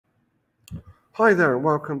Hi there and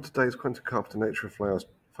welcome to today's Quentin Carpenter Nature of Flowers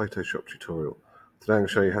Photoshop tutorial. Today I'm going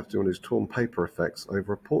to show you how to do one of these torn paper effects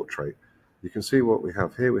over a portrait. You can see what we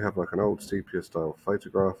have here. We have like an old sepia style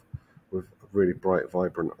photograph with really bright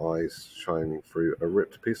vibrant eyes shining through a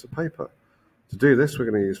ripped piece of paper. To do this we're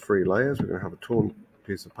going to use three layers. We're going to have a torn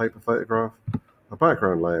piece of paper photograph, a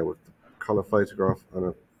background layer with the colour photograph and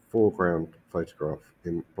a foreground photograph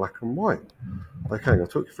in black and white. Okay, I'll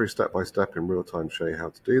talk you through step by step in real time to show you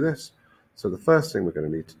how to do this. So the first thing we're going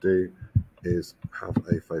to need to do is have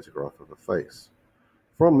a photograph of a face.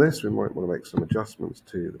 From this, we might want to make some adjustments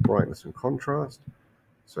to the brightness and contrast.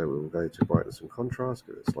 So we will go to brightness and contrast,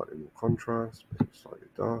 give it slightly more contrast, make it slightly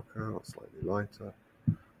darker or slightly lighter.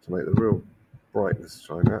 To make the real brightness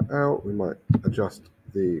shine out, we might adjust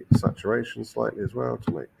the saturation slightly as well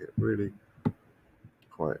to make it really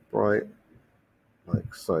quite bright,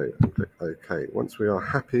 like so, and click OK. Once we are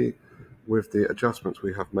happy with the adjustments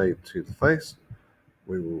we have made to the face,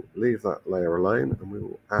 we will leave that layer alone and we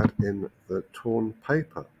will add in the torn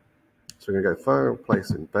paper. So we're going to go File,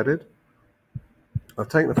 Place Embedded. I've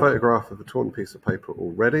taken a photograph of a torn piece of paper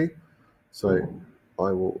already, so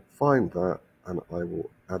I will find that and I will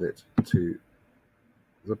add it to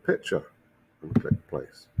the picture and click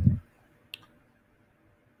Place.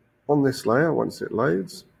 On this layer, once it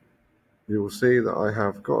loads, you will see that I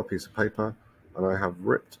have got a piece of paper and I have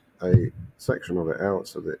ripped a section of it out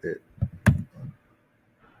so that it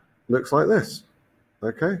looks like this.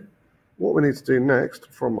 Okay, what we need to do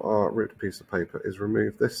next from our ripped piece of paper is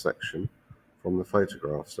remove this section from the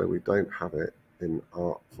photograph so we don't have it in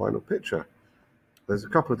our final picture. There's a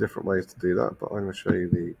couple of different ways to do that, but I'm going to show you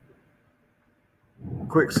the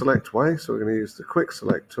quick select way. So we're going to use the quick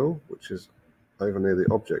select tool, which is over near the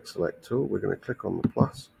object select tool. We're going to click on the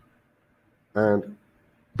plus and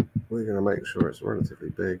we're going to make sure it's relatively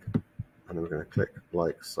big, and then we're going to click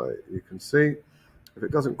like so. You can see if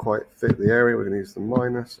it doesn't quite fit the area, we're going to use the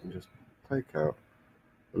minus and just take out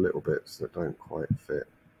the little bits that don't quite fit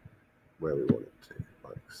where we want it to,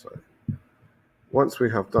 like so. Once we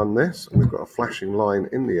have done this and we've got a flashing line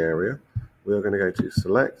in the area, we are going to go to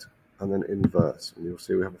select and then inverse, and you'll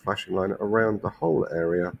see we have a flashing line around the whole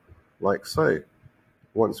area like so.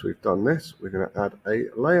 Once we've done this, we're going to add a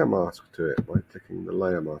layer mask to it by clicking the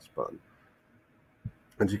layer mask button.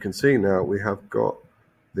 And you can see now we have got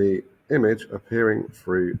the image appearing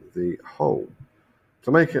through the hole.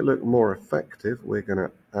 To make it look more effective, we're going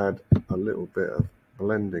to add a little bit of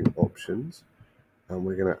blending options and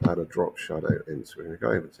we're going to add a drop shadow in. So we're going to go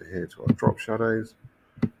over to here to our drop shadows.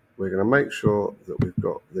 We're going to make sure that we've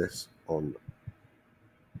got this on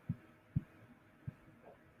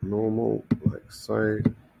normal, like so,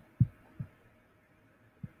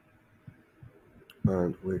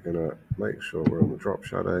 and we're going to make sure we're on the drop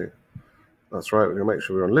shadow. That's right, we're going to make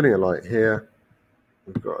sure we're on linear light here.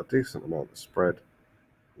 We've got a decent amount of spread,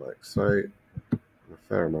 like so, and a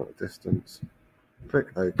fair amount of distance. Click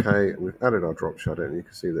OK, and we've added our drop shadow, and you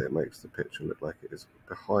can see that it makes the picture look like it is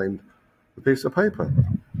behind the piece of paper.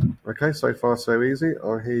 Okay, so far so easy,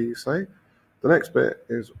 I hear you say. The next bit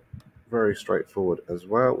is very straightforward as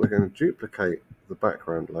well. We're going to duplicate the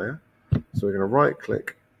background layer. So we're going to right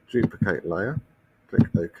click, duplicate layer, click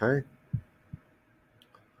OK.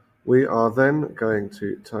 We are then going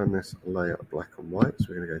to turn this layer black and white. So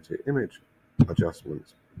we're going to go to Image,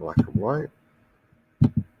 Adjustments, Black and White.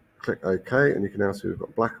 Click OK, and you can now see we've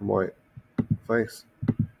got black and white face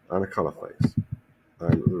and a colour face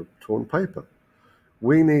and the torn paper.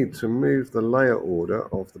 We need to move the layer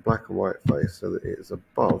order of the black and white face so that it is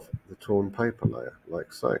above the torn paper layer,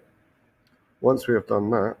 like so. Once we have done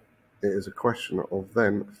that, it is a question of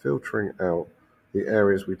then filtering out the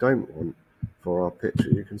areas we don't want for our picture.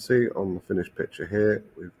 You can see on the finished picture here,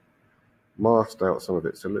 we've masked out some of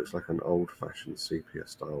it so it looks like an old-fashioned sepia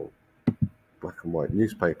style black and white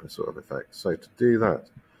newspaper sort of effect. So to do that,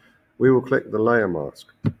 we will click the layer mask.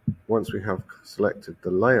 Once we have selected the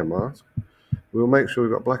layer mask, we will make sure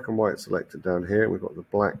we've got black and white selected down here. We've got the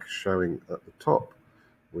black showing at the top.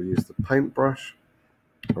 We'll use the paintbrush,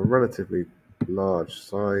 a relatively large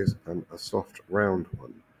size and a soft round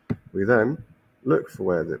one. We then look for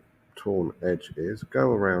where the torn edge is,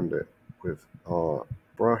 go around it with our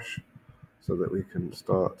brush so that we can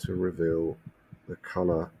start to reveal the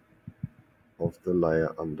colour of the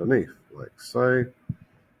layer underneath, like so.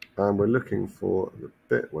 And we're looking for the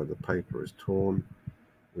bit where the paper is torn.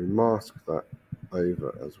 We mask that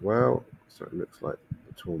over as well so it looks like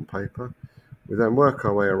the torn paper. We then work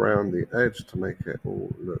our way around the edge to make it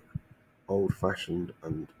all look old-fashioned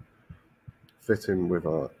and fit in with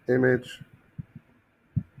our image,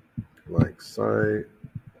 like so.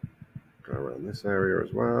 Go around this area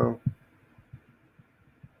as well.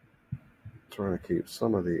 trying to keep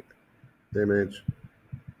some of the image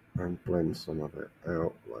and blend some of it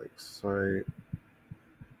out like so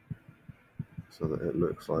that it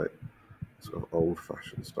looks like sort of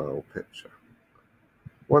old-fashioned style picture.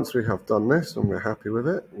 Once we have done this and we're happy with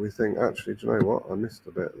it, we think, actually, do you know what? I missed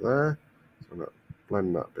a bit there. So I'm going to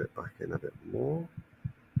blend that bit back in a bit more.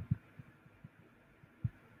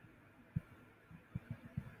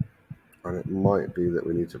 And it might be that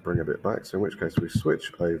we need to bring a bit back. So in which case we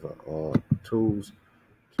switch over our tools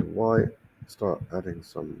to white, start adding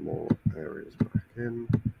some more areas back in.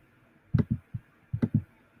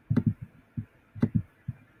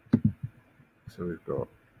 So we've got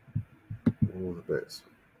all the bits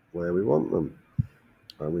where we want them.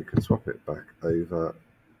 And we can swap it back over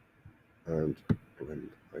and blend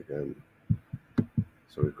again.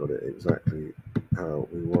 So we've got it exactly how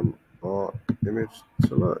we want our image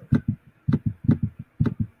to look.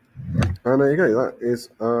 And there you go, that is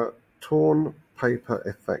a torn paper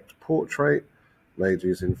effect portrait made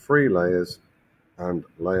using 3 layers and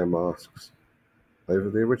layer masks over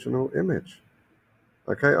the original image.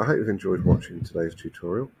 Okay, I hope you've enjoyed watching today's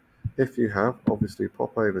tutorial. If you have, obviously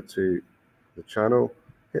pop over to the channel,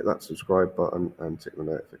 hit that subscribe button and tick the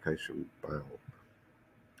notification bell.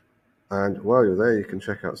 And while you're there, you can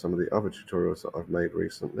check out some of the other tutorials that I've made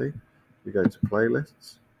recently. You go to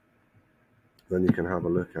playlists, then you can have a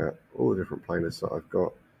look at all the different playlists that I've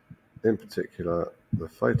got, in particular the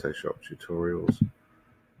Photoshop tutorials,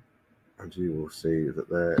 and you will see that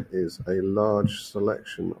there is a large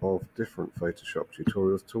selection of different Photoshop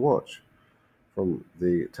tutorials to watch, from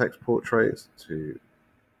the text portraits to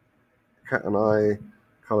cat and eye,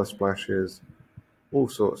 color splashes, all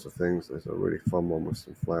sorts of things. There's a really fun one with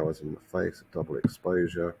some flowers in the face, a double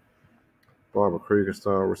exposure, Barbara Kruger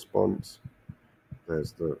style response.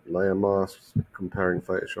 There's the layer masks comparing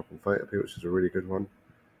Photoshop and Photopea, which is a really good one.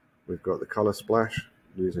 We've got the color splash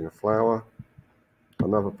using a flower.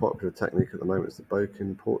 Another popular technique at the moment is the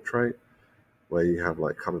bokeh portrait, where you have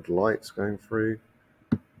like colored lights going through.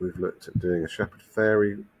 We've looked at doing a shepherd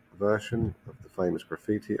fairy version of the famous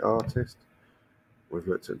graffiti artist. We've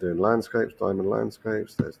looked at doing landscapes, diamond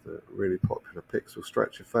landscapes. There's the really popular pixel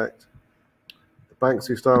stretch effect, the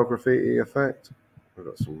Banksy style graffiti effect. We've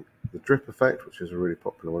got the drip effect, which is a really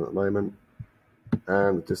popular one at the moment,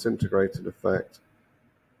 and the disintegrated effect,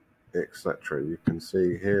 etc. You can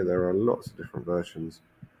see here there are lots of different versions,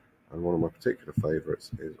 and one of my particular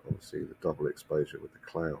favorites is obviously the double exposure with the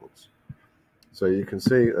clouds. So you can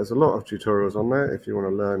see there's a lot of tutorials on there if you want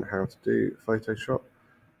to learn how to do Photoshop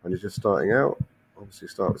and you're just starting out. Obviously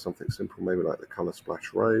start with something simple, maybe like the color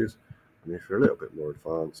splash rose, and if you're a little bit more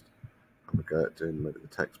advanced, have a go at doing maybe the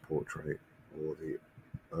text portrait or the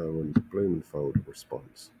Erwin Blumenfold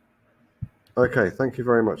response. Okay, thank you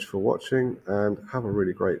very much for watching and have a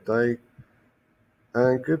really great day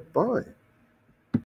and goodbye.